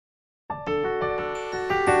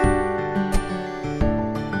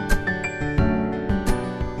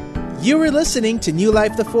You are listening to New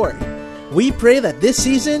Life the Fourth. We pray that this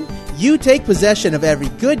season you take possession of every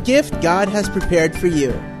good gift God has prepared for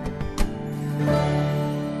you.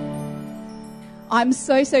 I'm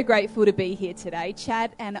so grateful to be here today.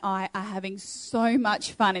 Chad and I are having so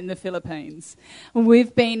much fun in the Philippines.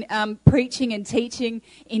 We've been preaching and teaching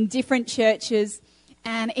in different churches,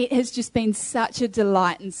 and it has just been such a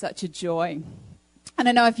delight and such a joy. I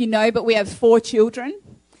don't know if you know, but we have 4 children,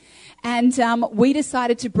 and we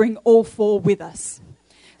decided to bring all 4 with us.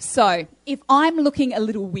 So if I'm looking a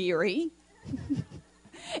little weary,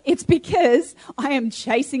 it's because I am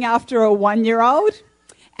chasing after a 1-year-old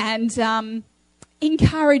and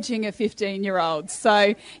encouraging a 15-year-old.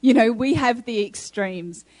 So, you know, we have the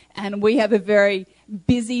extremes, and we have a very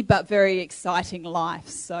busy but very exciting life.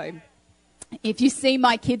 So if you see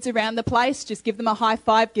my kids around the place, just give them a high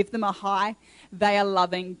five, give them a hi. They are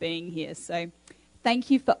loving being here. So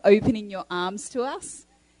thank you for opening your arms to us.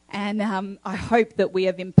 And I hope that we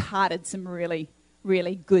have imparted some really,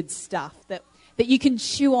 really good stuff that you can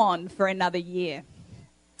chew on for another year.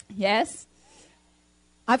 Yes?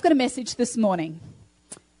 I've got a message this morning,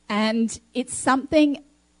 and it's something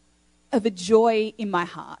of a joy in my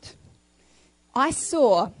heart. I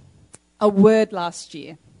saw a word last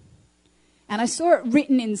year, and I saw it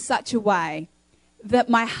written in such a way that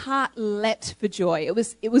my heart leapt for joy. It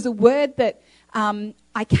was a word that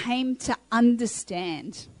I came to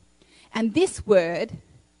understand. And this word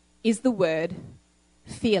is the word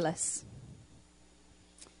fearless.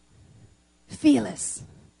 Fearless.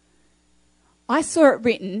 I saw it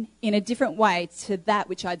written in a different way to that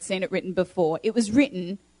which I'd seen it written before. It was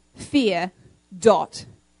written fear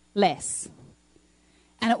less.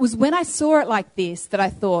 And it was when I saw it like this that I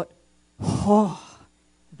thought, oh,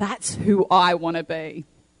 that's who I want to be.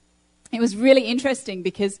 It was really interesting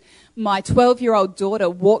because my 12-year-old daughter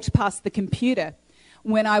walked past the computer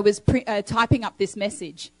when I was typing up this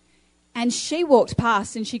message. And she walked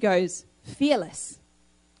past and she goes, fearless.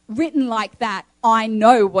 Written like that, I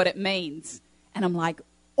know what it means. And I'm like,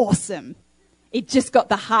 awesome. It just got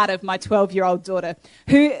the heart of my 12-year-old daughter.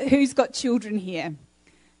 Who's got children here?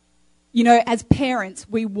 You know, as parents,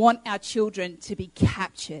 we want our children to be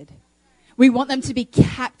captured. We want them to be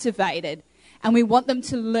captivated. And we want them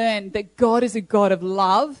to learn that God is a God of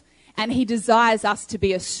love, and he desires us to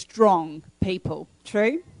be a strong people.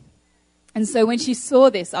 True? And so when she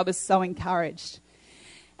saw this, I was so encouraged.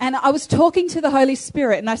 And I was talking to the Holy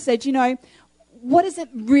Spirit, and I said, you know, what does it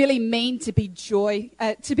really mean to be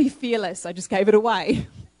to be fearless? I just gave it away.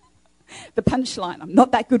 The punchline. I'm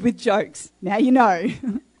not that good with jokes. Now you know.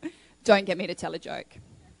 Don't get me to tell a joke.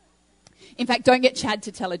 In fact, don't get Chad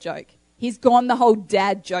to tell a joke. He's gone the whole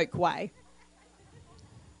dad joke way.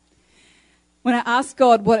 When I asked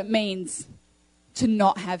God what it means to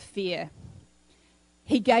not have fear,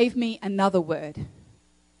 he gave me another word,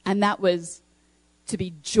 and that was to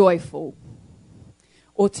be joyful,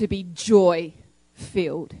 or to be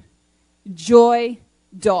joy-filled. Joy.filled.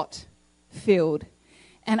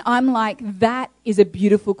 And I'm like, that is a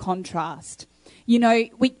beautiful contrast. You know,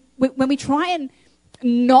 when we try and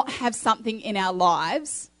not have something in our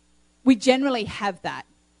lives, we generally have that,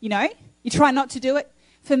 you know? You try not to do it.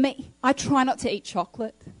 For me, I try not to eat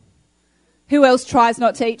chocolate. Who else tries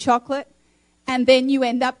not to eat chocolate? And then you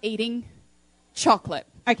end up eating chocolate.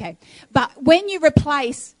 Okay, but when you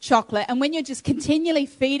replace chocolate and when you're just continually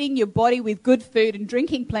feeding your body with good food and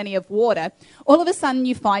drinking plenty of water, all of a sudden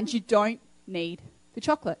you find you don't need the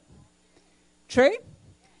chocolate. True?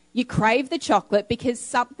 You crave the chocolate because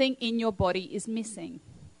something in your body is missing.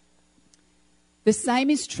 The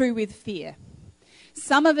same is true with fear.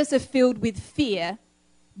 Some of us are filled with fear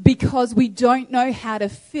because we don't know how to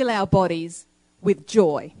fill our bodies with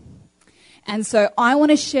joy. And so I want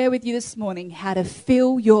to share with you this morning how to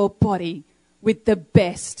fill your body with the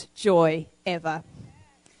best joy ever.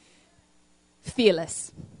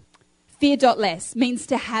 Fearless. Fear.less means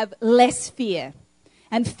to have less fear.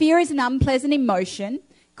 And fear is an unpleasant emotion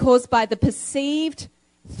caused by the perceived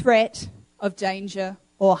threat of danger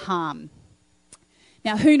or harm.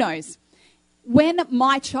 Now, who knows? When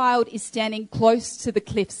my child is standing close to the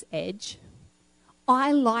cliff's edge,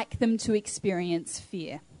 I like them to experience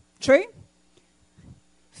fear. True?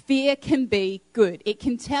 Fear can be good. It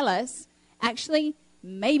can tell us, actually,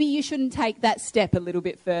 maybe you shouldn't take that step a little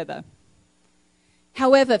bit further.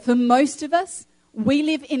 However, for most of us, we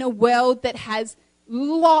live in a world that has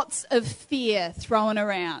lots of fear thrown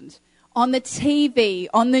around. On the TV,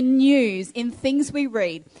 on the news, in things we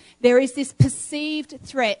read, there is this perceived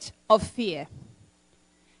threat of fear.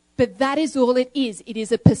 But that is all it is. It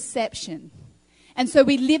is a perception. And so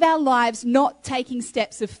we live our lives not taking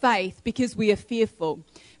steps of faith because we are fearful.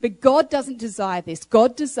 But God doesn't desire this.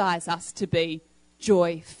 God desires us to be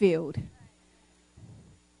joy-filled.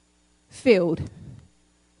 Filled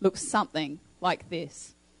looks something like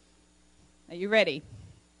this. Are you ready?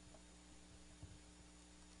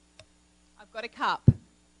 I've got a cup.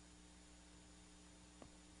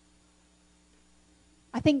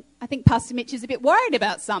 I think Pastor Mitch is a bit worried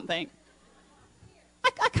about something.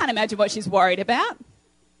 I can't imagine what she's worried about.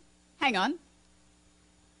 Hang on.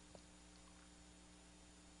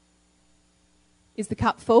 Is the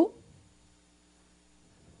cup full?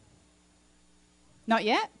 Not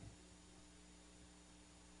yet?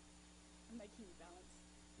 I'm making you balance.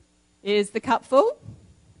 Is the cup full?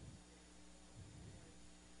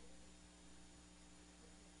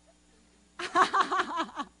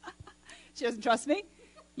 She doesn't trust me.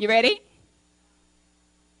 You ready?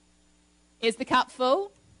 Is the cup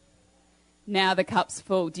full? Now the cup's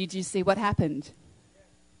full. Did you see what happened?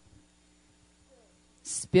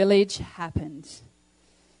 Spillage happened.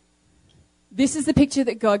 This is the picture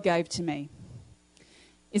that God gave to me.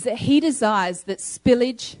 Is that He desires that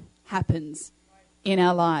spillage happens in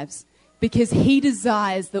our lives. Because He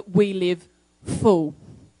desires that we live full.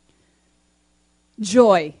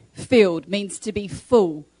 Joy filled means to be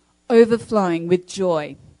full, overflowing with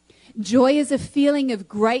joy. Joy is a feeling of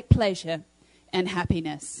great pleasure and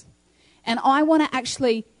happiness. And I want to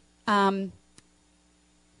actually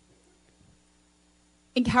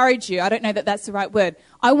encourage you. I don't know that that's the right word.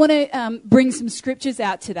 I want to bring some scriptures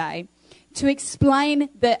out today to explain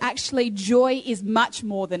that actually joy is much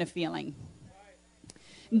more than a feeling.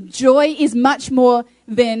 Joy is much more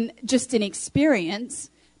than just an experience,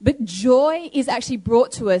 but joy is actually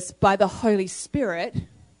brought to us by the Holy Spirit.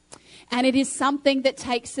 And it is something that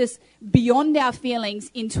takes us beyond our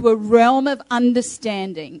feelings into a realm of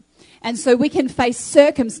understanding. And so we can face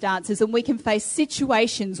circumstances and we can face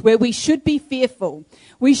situations where we should be fearful.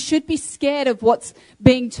 We should be scared of what's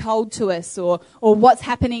being told to us or what's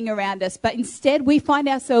happening around us. But instead we find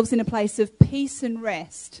ourselves in a place of peace and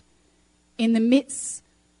rest in the midst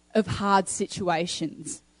of hard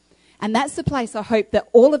situations. And that's the place I hope that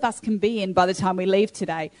all of us can be in by the time we leave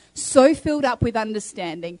today. So filled up with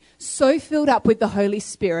understanding, so filled up with the Holy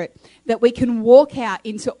Spirit that we can walk out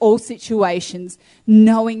into all situations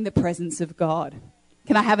knowing the presence of God.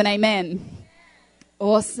 Can I have an amen?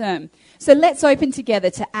 Awesome. So let's open together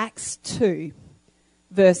to Acts 2,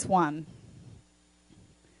 verse 1.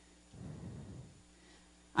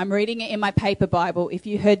 I'm reading it in my paper Bible. If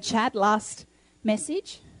you heard Chad last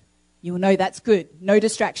message, you'll know that's good. No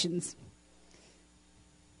distractions.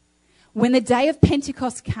 When the day of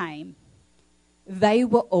Pentecost came, they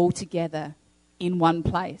were all together in one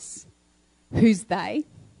place. Who's they?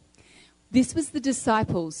 This was the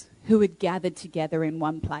disciples who had gathered together in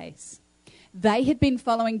one place. They had been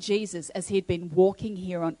following Jesus as he had been walking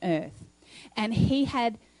here on earth. And he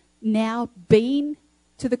had now been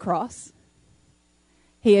to the cross.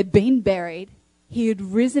 He had been buried. He had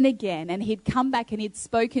risen again, and he'd come back and he'd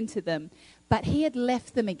spoken to them. But he had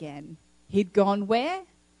left them again. He'd gone where?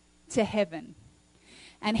 To heaven.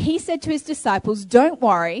 And he said to his disciples, don't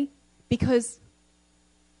worry, because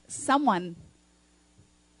someone,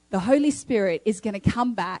 the Holy Spirit, is going to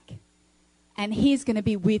come back and he's going to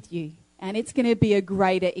be with you. And it's going to be a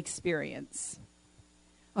greater experience.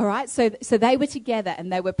 All right? So they were together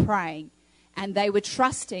and they were praying and they were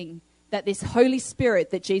trusting that this Holy Spirit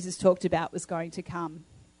that Jesus talked about was going to come.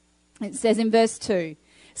 It says in verse 2,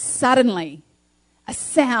 suddenly a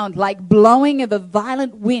sound like blowing of a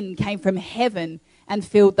violent wind came from heaven and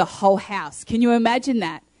filled the whole house. Can you imagine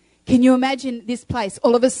that? Can you imagine this place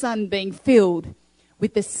all of a sudden being filled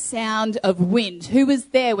with the sound of wind? Who was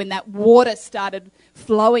there when that water started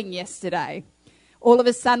flowing yesterday? All of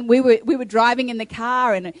a sudden, we were driving in the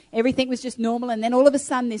car and everything was just normal. And then all of a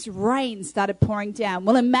sudden, this rain started pouring down.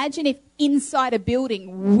 Well, imagine if inside a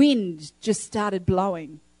building, wind just started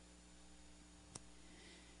blowing.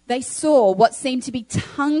 They saw what seemed to be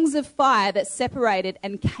tongues of fire that separated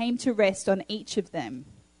and came to rest on each of them.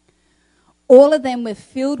 All of them were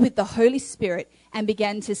filled with the Holy Spirit and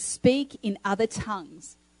began to speak in other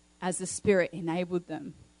tongues as the Spirit enabled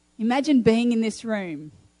them. Imagine being in this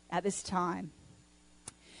room at this time.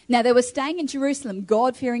 Now, they were staying in Jerusalem,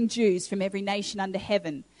 God-fearing Jews from every nation under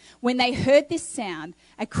heaven. When they heard this sound,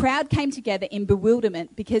 a crowd came together in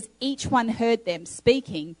bewilderment because each one heard them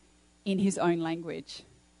speaking in his own language.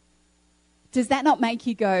 Does that not make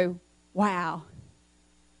you go, wow?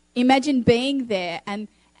 Imagine being there and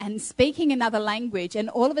speaking another language, and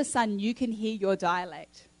all of a sudden you can hear your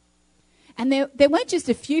dialect. And there weren't just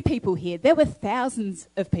a few people here. There were thousands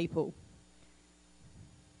of people.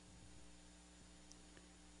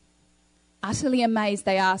 Utterly amazed,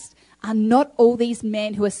 they asked, "Are not all these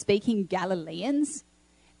men who are speaking Galileans?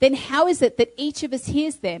 Then how is it that each of us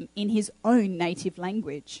hears them in his own native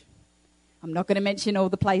language?" I'm not going to mention all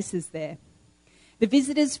the places there. The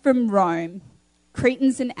visitors from Rome,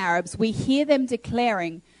 Cretans and Arabs, we hear them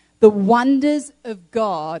declaring the wonders of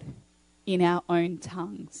God in our own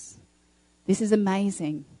tongues. This is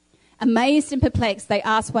amazing. Amazed and perplexed, they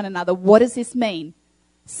asked one another, "What does this mean?"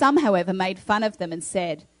 Some, however, made fun of them and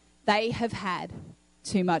said, "They have had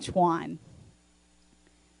too much wine."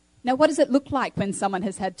 Now, what does it look like when someone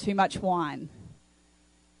has had too much wine?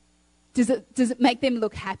 Does it make them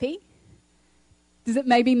look happy? Does it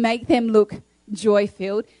maybe make them look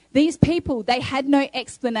joy-filled? These people, they had no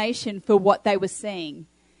explanation for what they were seeing.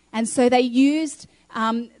 And so they used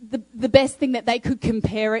the best thing that they could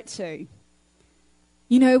compare it to.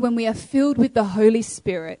 You know, when we are filled with the Holy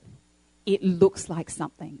Spirit, it looks like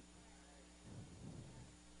something.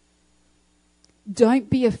 Don't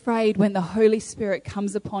be afraid when the Holy Spirit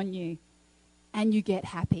comes upon you and you get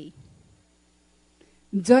happy.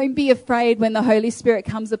 Don't be afraid when the Holy Spirit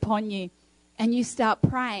comes upon you and you start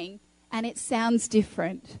praying and it sounds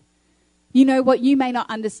different. You know what? You may not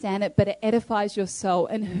understand it, but it edifies your soul.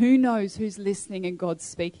 And who knows who's listening and God's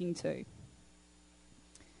speaking to.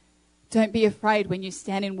 Don't be afraid when you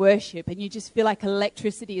stand in worship and you just feel like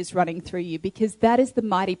electricity is running through you, because that is the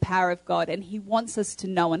mighty power of God and he wants us to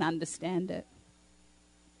know and understand it.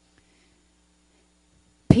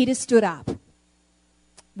 Peter stood up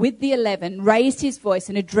with the 11, raised his voice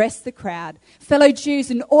and addressed the crowd. "Fellow Jews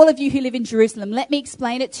and all of you who live in Jerusalem, let me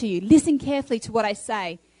explain it to you. Listen carefully to what I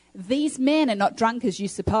say. These men are not drunk as you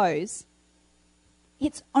suppose.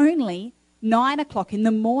 It's only 9 o'clock in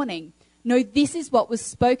the morning. No, this is what was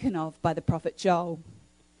spoken of by the prophet Joel.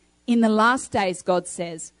 In the last days, God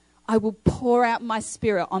says, I will pour out my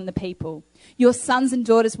spirit on the people. Your sons and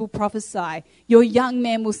daughters will prophesy. Your young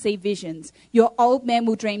men will see visions. Your old men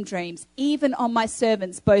will dream dreams. Even on my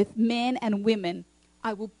servants, both men and women,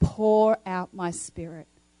 I will pour out my spirit.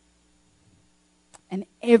 And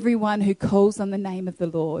everyone who calls on the name of the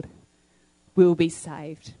Lord will be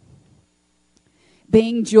saved."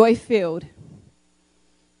 Being joy-filled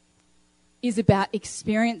is about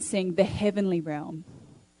experiencing the heavenly realm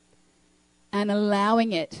and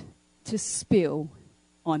allowing it to spill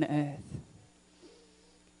on earth.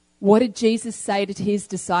 What did Jesus say to his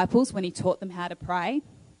disciples when he taught them how to pray?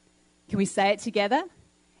 Can we say it together?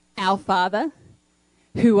 Our Father,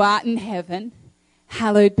 who art in heaven,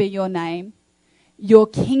 hallowed be your name. Your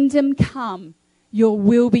kingdom come, your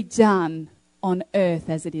will be done on earth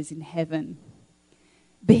as it is in heaven.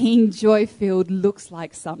 Being joy-filled looks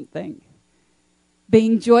like something.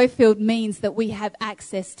 Being joy-filled means that we have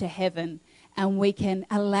access to heaven and we can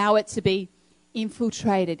allow it to be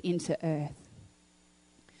infiltrated into earth.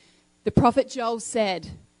 The prophet Joel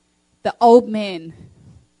said, the old men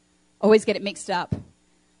always get it mixed up.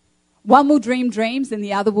 One will dream dreams and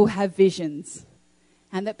the other will have visions.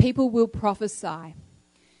 And that people will prophesy.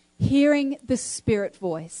 Hearing the Spirit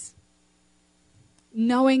voice,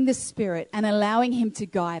 knowing the Spirit and allowing him to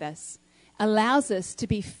guide us, allows us to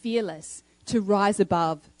be fearless, to rise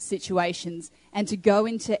above situations and to go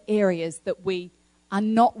into areas that we are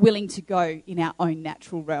not willing to go in our own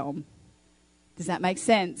natural realm. Does that make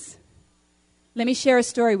sense? Let me share a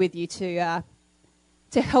story with you to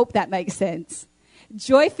help that make sense.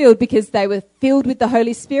 Joy-filled because they were filled with the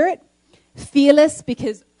Holy Spirit. Fearless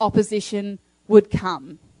because opposition would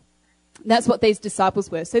come. That's what these disciples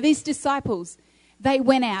were. So these disciples, they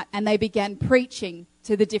went out and they began preaching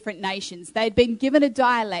to the different nations. They'd been given a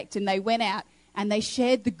dialect and they went out and they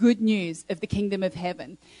shared the good news of the kingdom of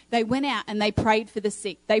heaven. They went out and they prayed for the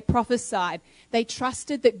sick. They prophesied. They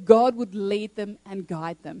trusted that God would lead them and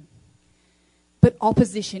guide them. But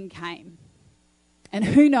opposition came. And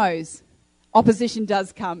who knows? Opposition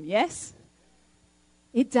does come, yes?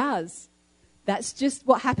 It does. That's just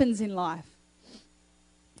what happens in life.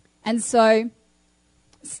 And so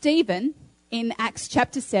Stephen, in Acts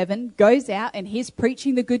chapter 7, goes out and he's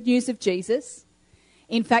preaching the good news of Jesus.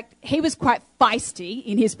 In fact, he was quite feisty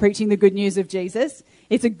in his preaching the good news of Jesus.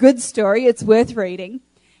 It's a good story. It's worth reading.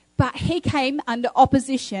 But he came under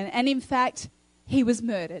opposition and, in fact, he was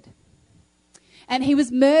murdered. And he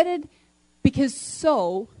was murdered because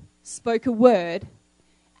Saul spoke a word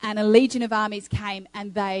and a legion of armies came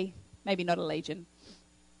and they, maybe not a legion,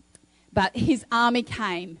 but his army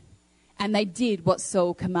came and they did what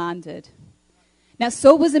Saul commanded. Now,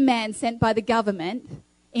 Saul was a man sent by the government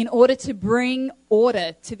in order to bring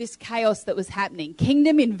order to this chaos that was happening.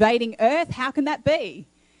 Kingdom invading earth, how can that be?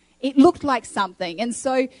 It looked like something. And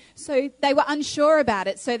so they were unsure about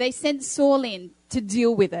it. So they sent Saul in to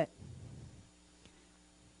deal with it.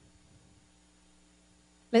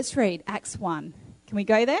 Let's read Acts 1. Can we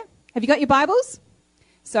go there? Have you got your Bibles?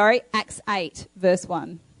 Sorry, Acts 8, verse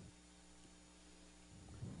 1.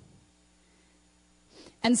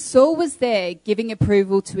 And Saul was there giving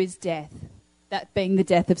approval to his death, that being the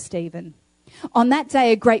death of Stephen. On that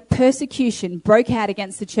day, a great persecution broke out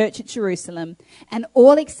against the church at Jerusalem, and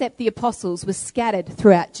all except the apostles were scattered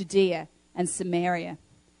throughout Judea and Samaria.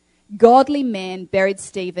 Godly men buried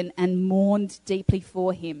Stephen and mourned deeply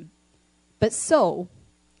for him. But Saul,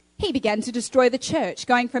 he began to destroy the church.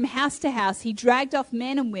 Going from house to house, he dragged off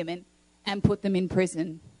men and women and put them in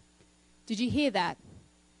prison. Did you hear that?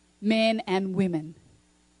 Men and women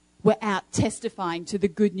were out testifying to the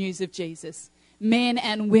good news of Jesus. Men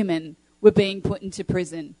and women were being put into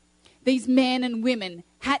prison. These men and women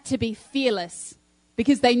had to be fearless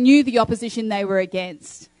because they knew the opposition they were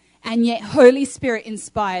against. And yet, Holy Spirit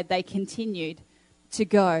inspired, they continued to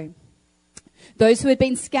go. Those who had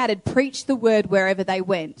been scattered preached the word wherever they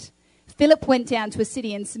went. Philip went down to a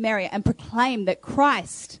city in Samaria and proclaimed that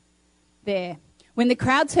Christ there. When the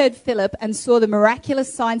crowds heard Philip and saw the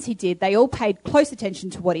miraculous signs he did, they all paid close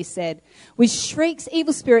attention to what he said. With shrieks,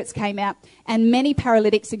 evil spirits came out, and many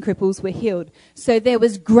paralytics and cripples were healed. So there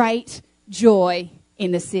was great joy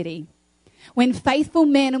in the city. When faithful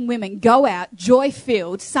men and women go out,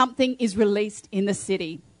 joy-filled, something is released in the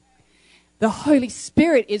city. The Holy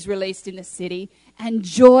Spirit is released in the city, and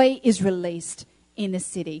joy is released in the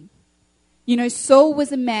city. You know, Saul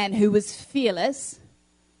was a man who was fearless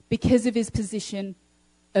because of his position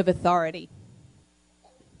of authority.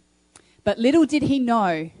 But little did he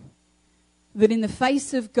know that in the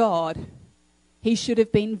face of God, he should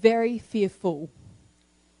have been very fearful.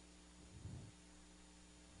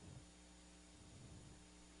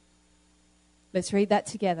 Let's read that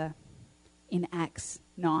together in Acts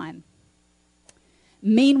 9.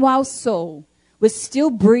 Meanwhile, Saul was still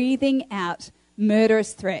breathing out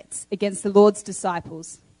murderous threats against the Lord's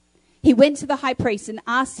disciples. He went to the high priest and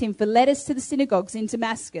asked him for letters to the synagogues in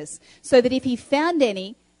Damascus, so that if he found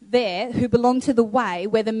any there who belonged to the way,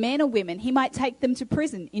 whether men or women, he might take them to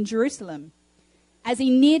prison in Jerusalem. As he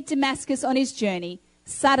neared Damascus on his journey,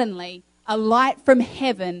 suddenly a light from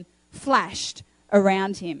heaven flashed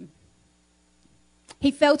around him. He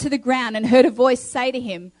fell to the ground and heard a voice say to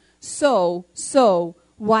him, "Saul, Saul,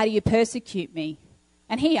 why do you persecute me?"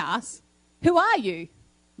 And he asked, "Who are you,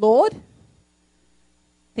 Lord?"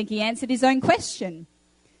 I think he answered his own question.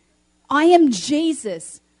 "I am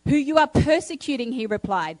Jesus, who you are persecuting," he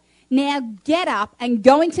replied. "Now get up and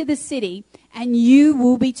go into the city, and you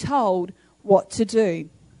will be told what to do."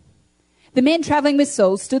 The men traveling with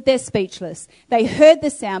Saul stood there speechless. They heard the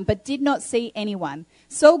sound but did not see anyone.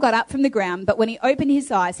 Saul got up from the ground, but when he opened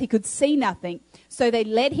his eyes, he could see nothing. So they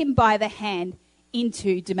led him by the hand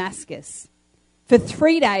into Damascus. For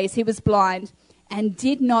 3 days he was blind and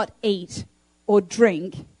did not eat or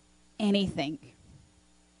drink anything.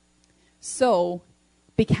 Saul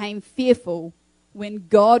became fearful when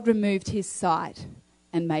God removed his sight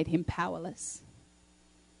and made him powerless.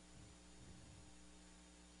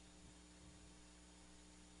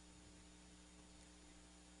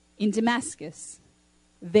 In Damascus,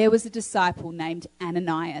 there was a disciple named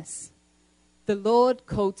Ananias. The Lord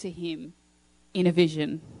called to him in a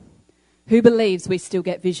vision. Who believes we still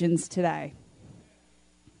get visions today?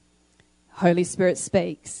 Holy Spirit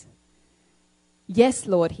speaks. "Yes,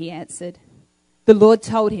 Lord," he answered. The Lord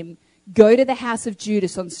told him, "Go to the house of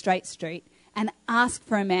Judas on Straight Street and ask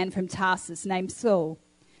for a man from Tarsus named Saul,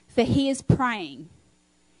 for he is praying.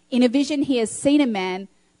 In a vision he has seen a man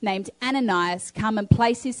named Ananias come and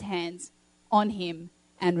place his hands on him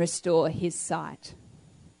and restore his sight."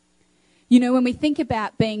 You know, when we think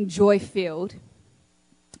about being joy-filled,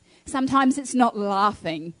 sometimes it's not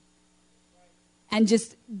laughing and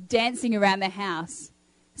just dancing around the house.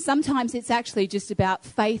 Sometimes it's actually just about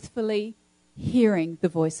faithfully hearing the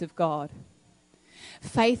voice of God,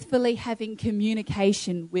 faithfully having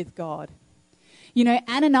communication with God. You know,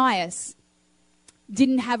 Ananias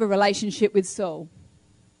didn't have a relationship with Saul.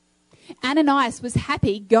 Ananias was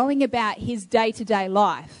happy going about his day-to-day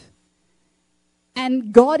life,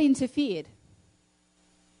 and God interfered.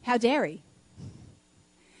 How dare he?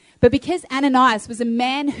 But because Ananias was a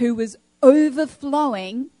man who was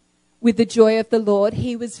overflowing with the joy of the Lord,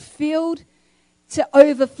 he was filled to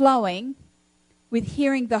overflowing with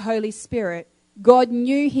hearing the Holy Spirit. God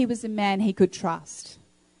knew he was a man he could trust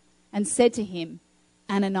and said to him,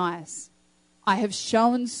 "Ananias, I have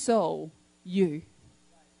shown Saul you.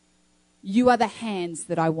 You are the hands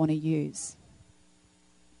that I want to use."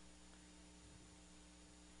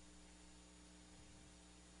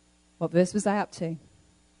 What verse was I up to?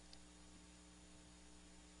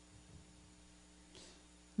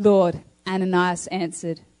 Lord, Ananias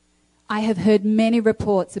answered, I have heard many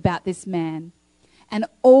reports about this man and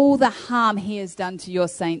all the harm he has done to your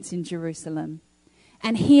saints in Jerusalem.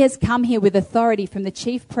 And he has come here with authority from the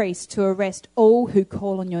chief priest to arrest all who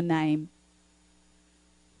call on your name.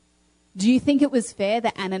 Do you think it was fair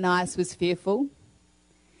that Ananias was fearful?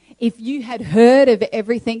 If you had heard of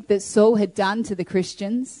everything that Saul had done to the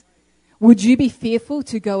Christians, would you be fearful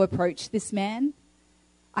to go approach this man?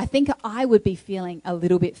 I think I would be feeling a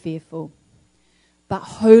little bit fearful. But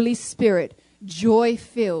Holy Spirit,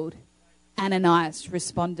 joy-filled, Ananias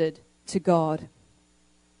responded to God.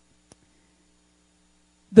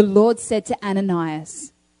 The Lord said to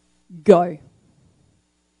Ananias, go.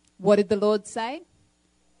 What did the Lord say?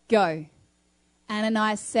 Go.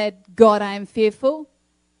 Ananias said, God, I am fearful.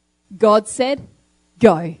 God said,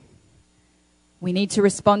 go. We need to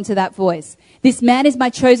respond to that voice. This man is my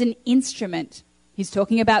chosen instrument. He's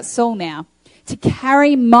talking about Saul now. To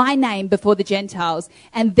carry my name before the Gentiles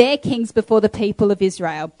and their kings before the people of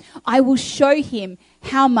Israel. I will show him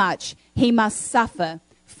how much he must suffer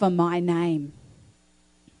for my name.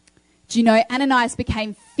 Do you know, Ananias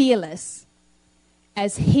became fearless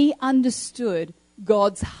as he understood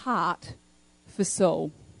God's heart for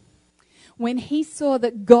Saul. When he saw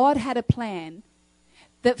that God had a plan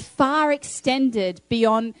that far extended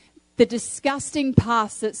beyond the disgusting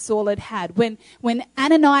past that Saul had had. When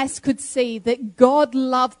Ananias could see that God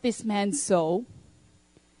loved this man Saul,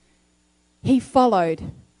 he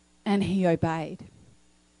followed and he obeyed.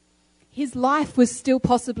 His life was still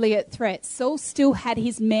possibly at threat. Saul still had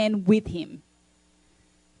his men with him.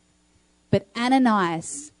 But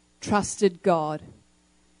Ananias trusted God.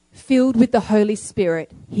 Filled with the Holy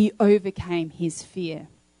Spirit, he overcame his fear.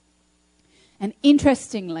 And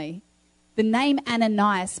interestingly, the name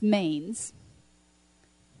Ananias means,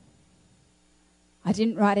 I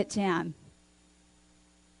didn't write it down,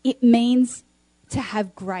 it means to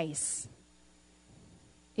have grace.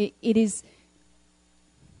 It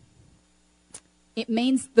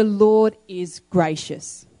means the Lord is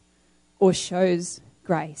gracious or shows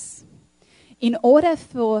grace. In order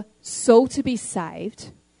for Saul to be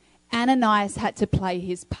saved, Ananias had to play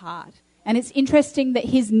his part. And it's interesting that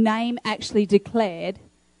his name actually declared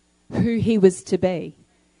who he was to be.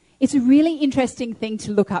 It's a really interesting thing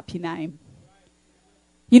to look up your name.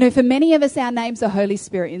 You know, for many of us, our names are Holy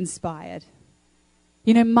Spirit inspired.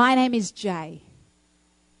 You know, my name is Jay.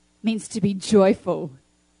 Means to be joyful,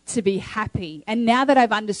 to be happy. And now that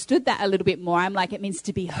I've understood that a little bit more, I'm like, it means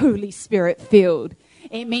to be Holy Spirit filled.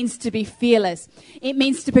 It means to be fearless. It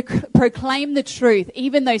means to proclaim the truth,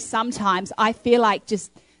 even though sometimes I feel like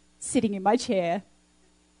just sitting in my chair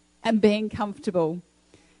and being comfortable.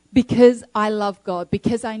 Because I love God,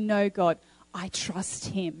 because I know God, I trust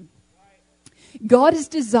him. God is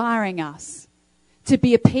desiring us to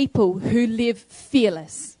be a people who live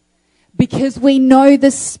fearless because we know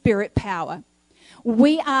the Spirit power.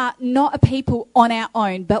 We are not a people on our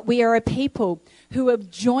own, but we are a people who are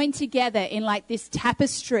joined together in like this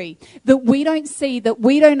tapestry that we don't see, that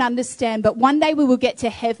we don't understand, but one day we will get to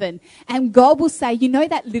heaven and God will say, you know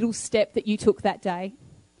that little step that you took that day?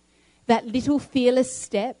 That little fearless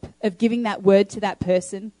step of giving that word to that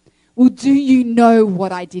person? Well, do you know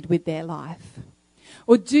what I did with their life?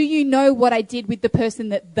 Or do you know what I did with the person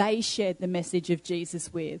that they shared the message of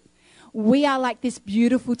Jesus with? We are like this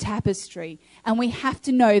beautiful tapestry, and we have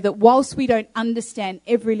to know that whilst we don't understand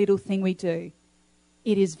every little thing we do,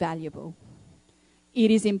 it is valuable.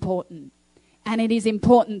 It is important. And it is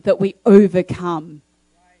important that we overcome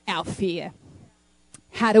our fear.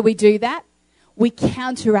 How do we do that? We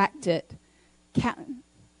counteract it.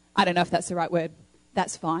 I don't know if that's the right word.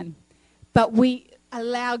 That's fine. But we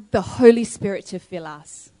allow the Holy Spirit to fill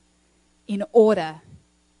us in order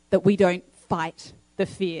that we don't fight the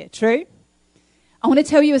fear. True? I want to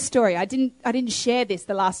tell you a story. I didn't share this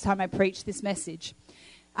the last time I preached this message.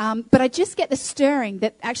 But I just get the stirring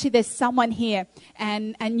that actually there's someone here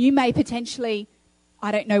and you may potentially,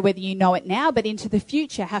 I don't know whether you know it now, but into the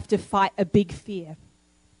future have to fight a big fear.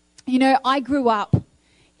 You know, I grew up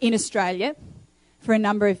in Australia for a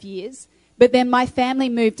number of years, but then my family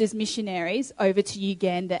moved as missionaries over to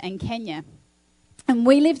Uganda and Kenya. And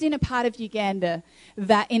we lived in a part of Uganda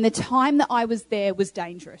that in the time that I was there was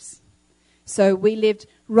dangerous. So we lived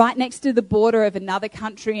right next to the border of another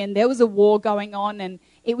country and there was a war going on and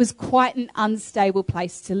it was quite an unstable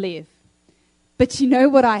place to live. But you know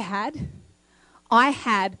what I had? I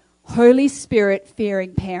had Holy Spirit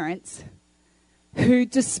fearing parents who,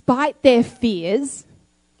 despite their fears,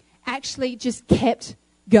 actually just kept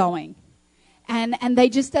going. And they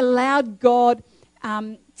just allowed God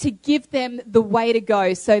to give them the way to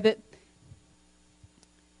go so that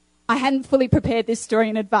I hadn't fully prepared this story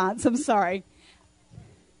in advance. I'm sorry.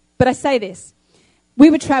 But I say this. We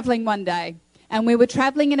were traveling one day, and we were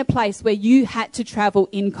traveling in a place where you had to travel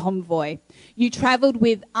in convoy. You traveled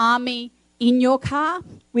with army in your car,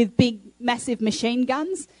 with big, massive machine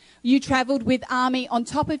guns. You traveled with army on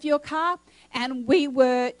top of your car, and we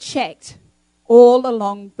were checked all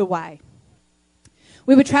along the way.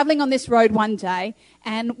 We were traveling on this road one day,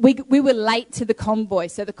 and we were late to the convoy.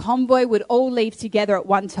 So the convoy would all leave together at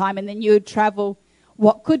one time, and then you would travel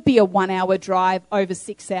what could be a 1-hour drive over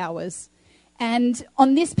 6 hours. And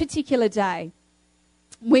on this particular day,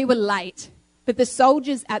 we were late, but the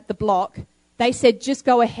soldiers at the block, they said, just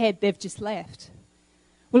go ahead, they've just left.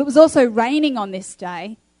 Well, it was also raining on this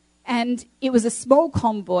day, and it was a small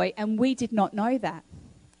convoy, and we did not know that.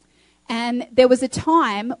 And there was a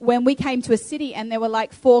time when we came to a city and there were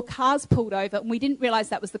like 4 cars pulled over, and we didn't realize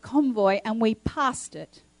that was the convoy, and we passed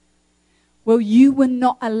it. Well, you were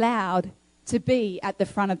not allowed to be at the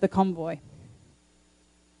front of the convoy.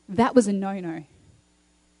 That was a no-no.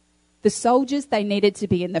 The soldiers, they needed to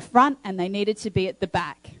be in the front and they needed to be at the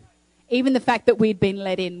back. Even the fact that we'd been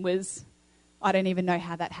let in was, I don't even know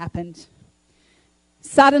how that happened.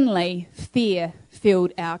 Suddenly, fear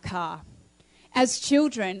filled our car. As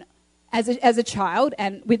children, as a child,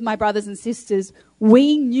 and with my brothers and sisters,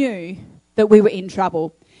 we knew that we were in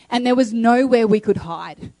trouble, and there was nowhere we could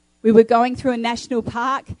hide. We were going through a national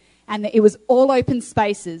park, and it was all open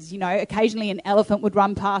spaces. You know, occasionally an elephant would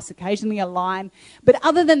run past, occasionally a lion. But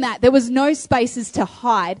other than that, there was no spaces to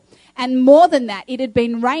hide. And more than that, it had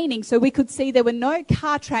been raining, so we could see there were no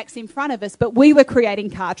car tracks in front of us, but we were creating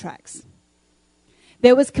car tracks.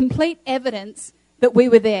 There was complete evidence that we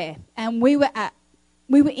were there, and we were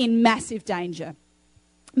in massive danger.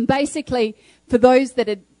 And basically, for those that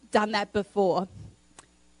had done that before,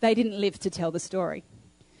 they didn't live to tell the story.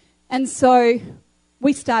 And so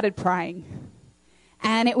we started praying.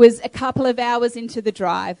 And it was a couple of hours into the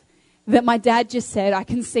drive that my dad just said, I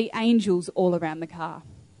can see angels all around the car.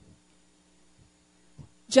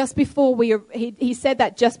 He said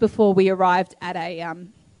that just before we arrived at a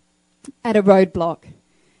roadblock.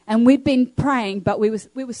 And we'd been praying, but we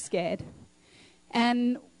were scared.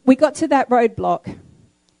 And we got to that roadblock,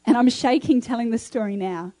 and I'm shaking telling the story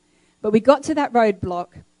now, but we got to that roadblock,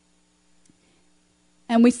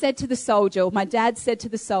 and we said to the soldier, my dad said to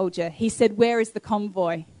the soldier, he said, where is the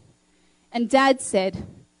convoy? And Dad said,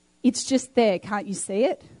 it's just there, can't you see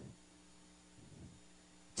it?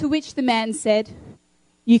 To which the man said,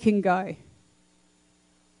 you can go.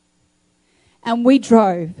 And we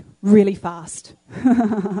drove really fast.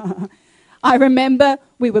 I remember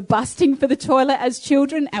we were busting for the toilet as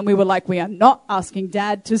children, and we were like, we are not asking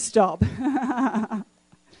Dad to stop.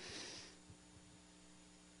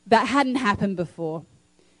 That hadn't happened before.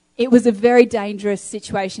 It was a very dangerous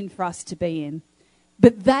situation for us to be in.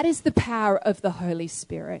 But that is the power of the Holy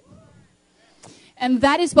Spirit. And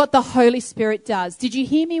that is what the Holy Spirit does. Did you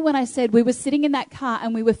hear me when I said we were sitting in that car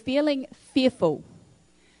and we were feeling fearful,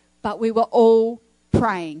 but we were all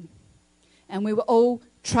praying and we were all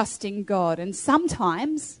trusting God? And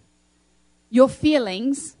sometimes your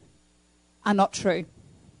feelings are not true.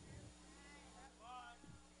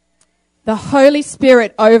 The Holy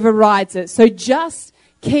Spirit overrides it. So just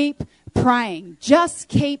keep praying. Just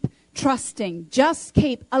keep trusting. Just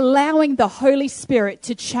keep allowing the Holy Spirit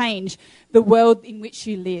to change the world in which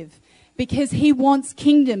you live. Because He wants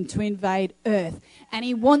kingdom to invade earth. And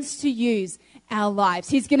He wants to use our lives.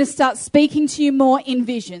 He's going to start speaking to you more in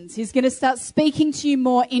visions. He's going to start speaking to you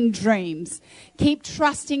more in dreams. Keep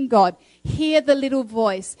trusting God. Hear the little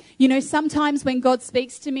voice. You know, sometimes when God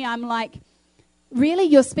speaks to me, I'm like, really?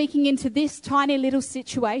 You're speaking into this tiny little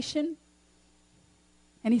situation?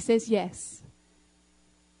 And He says, yes.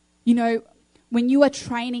 You know, when you are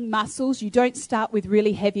training muscles, you don't start with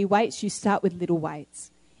really heavy weights, you start with little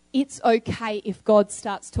weights. It's okay if God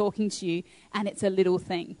starts talking to you and it's a little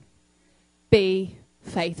thing. Be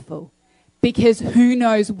faithful, because who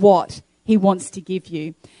knows what He wants to give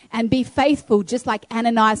you. And be faithful, just like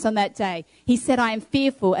Ananias on that day. He said, I am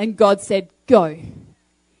fearful, and God said, go.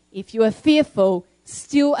 If you are fearful,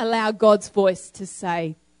 still allow God's voice to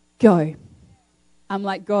say, go. I'm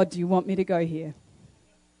like, God, do you want me to go here?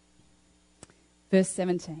 Verse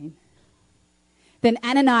 17. Then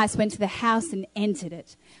Ananias went to the house and entered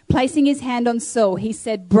it. Placing his hand on Saul, he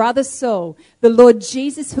said, Brother Saul, the Lord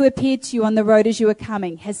Jesus who appeared to you on the road as you were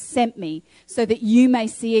coming has sent me so that you may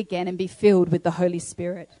see again and be filled with the Holy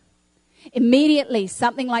Spirit. Immediately,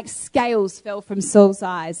 something like scales fell from Saul's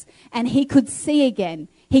eyes, and he could see again.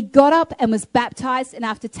 He got up and was baptized, and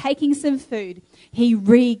after taking some food, he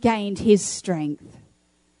regained his strength.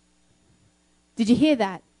 Did you hear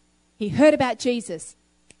that? He heard about Jesus,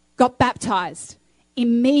 got baptized,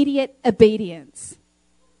 immediate obedience,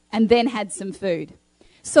 and then had some food.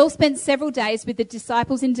 Saul spent several days with the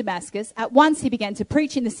disciples in Damascus. At once he began to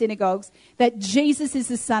preach in the synagogues that Jesus is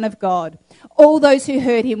the Son of God. All those who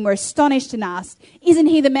heard him were astonished and asked, "Isn't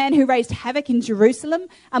he the man who raised havoc in Jerusalem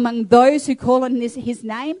among those who call on his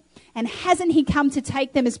name? And hasn't he come to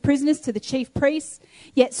take them as prisoners to the chief priests?"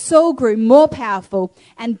 Yet Saul grew more powerful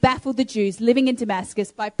and baffled the Jews living in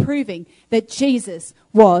Damascus by proving that Jesus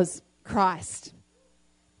was Christ.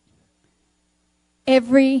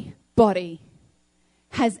 Everybody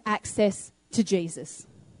has access to Jesus.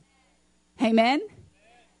 Amen?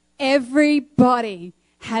 Everybody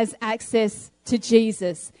has access to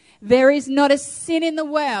Jesus. There is not a sin in the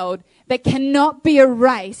world that cannot be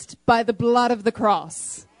erased by the blood of the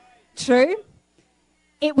cross. True?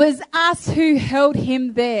 It was us who held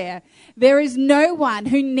him there. There is no one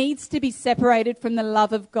who needs to be separated from the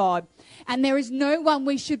love of God. And there is no one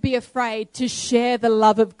we should be afraid to share the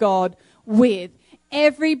love of God with.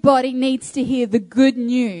 Everybody needs to hear the good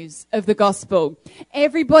news of the gospel.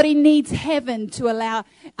 Everybody needs heaven to allow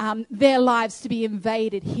their lives to be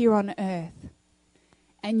invaded here on earth.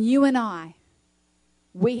 And you and I,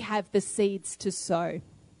 we have the seeds to sow.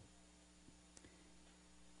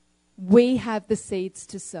 We have the seeds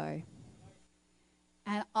to sow.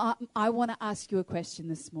 And I want to ask you a question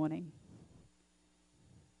this morning.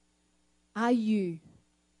 Are you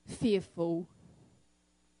fearful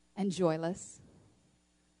and joyless?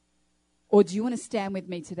 Or do you want to stand with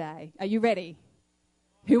me today? Are you ready?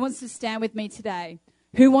 Who wants to stand with me today?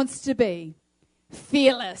 Who wants to be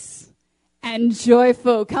fearless and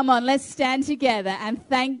joyful? Come on, let's stand together and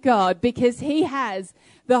thank God because he has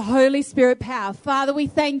the Holy Spirit power. Father, we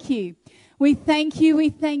thank you. We thank you, we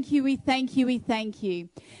thank you, we thank you, we thank you.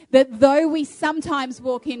 That though we sometimes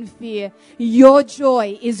walk in fear, your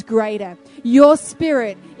joy is greater. Your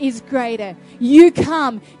spirit is greater. You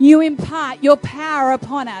come, you impart your power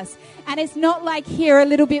upon us. And it's not like here a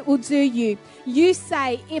little bit will do you. You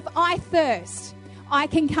say, if I thirst, I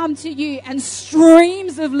can come to you and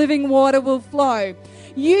streams of living water will flow.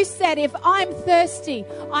 You said, if I'm thirsty,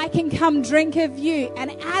 I can come drink of you, and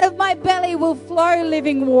out of my belly will flow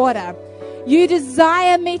living water. You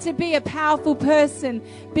desire me to be a powerful person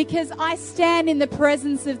because I stand in the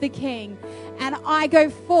presence of the King and I go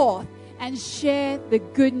forth and share the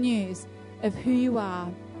good news of who you are.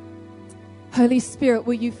 Holy Spirit,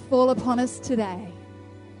 will you fall upon us today?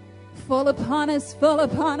 Fall upon us, fall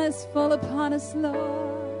upon us, fall upon us, Lord.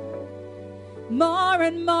 More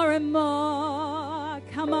and more and more.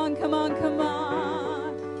 Come on, come on, come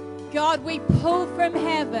on. God, we pull from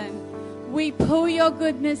heaven. We pull your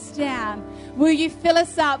goodness down. Will you fill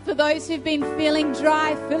us up for those who've been feeling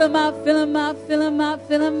dry? Fill them up, fill them up, fill them up,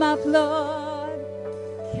 fill them up, Lord.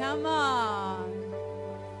 Come on.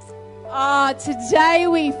 Oh, today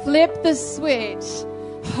we flip the switch.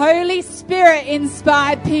 Holy Spirit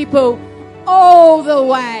inspired people all the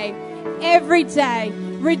way, every day.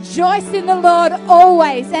 Rejoice in the Lord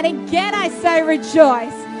always. And again I say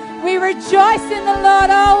rejoice. We rejoice in the Lord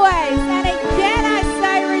always. And again I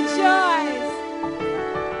say rejoice.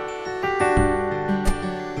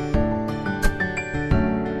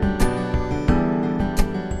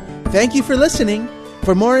 Thank you for listening.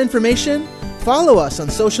 For more information, follow us on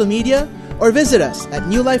social media or visit us at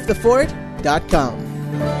newlifethefort.com.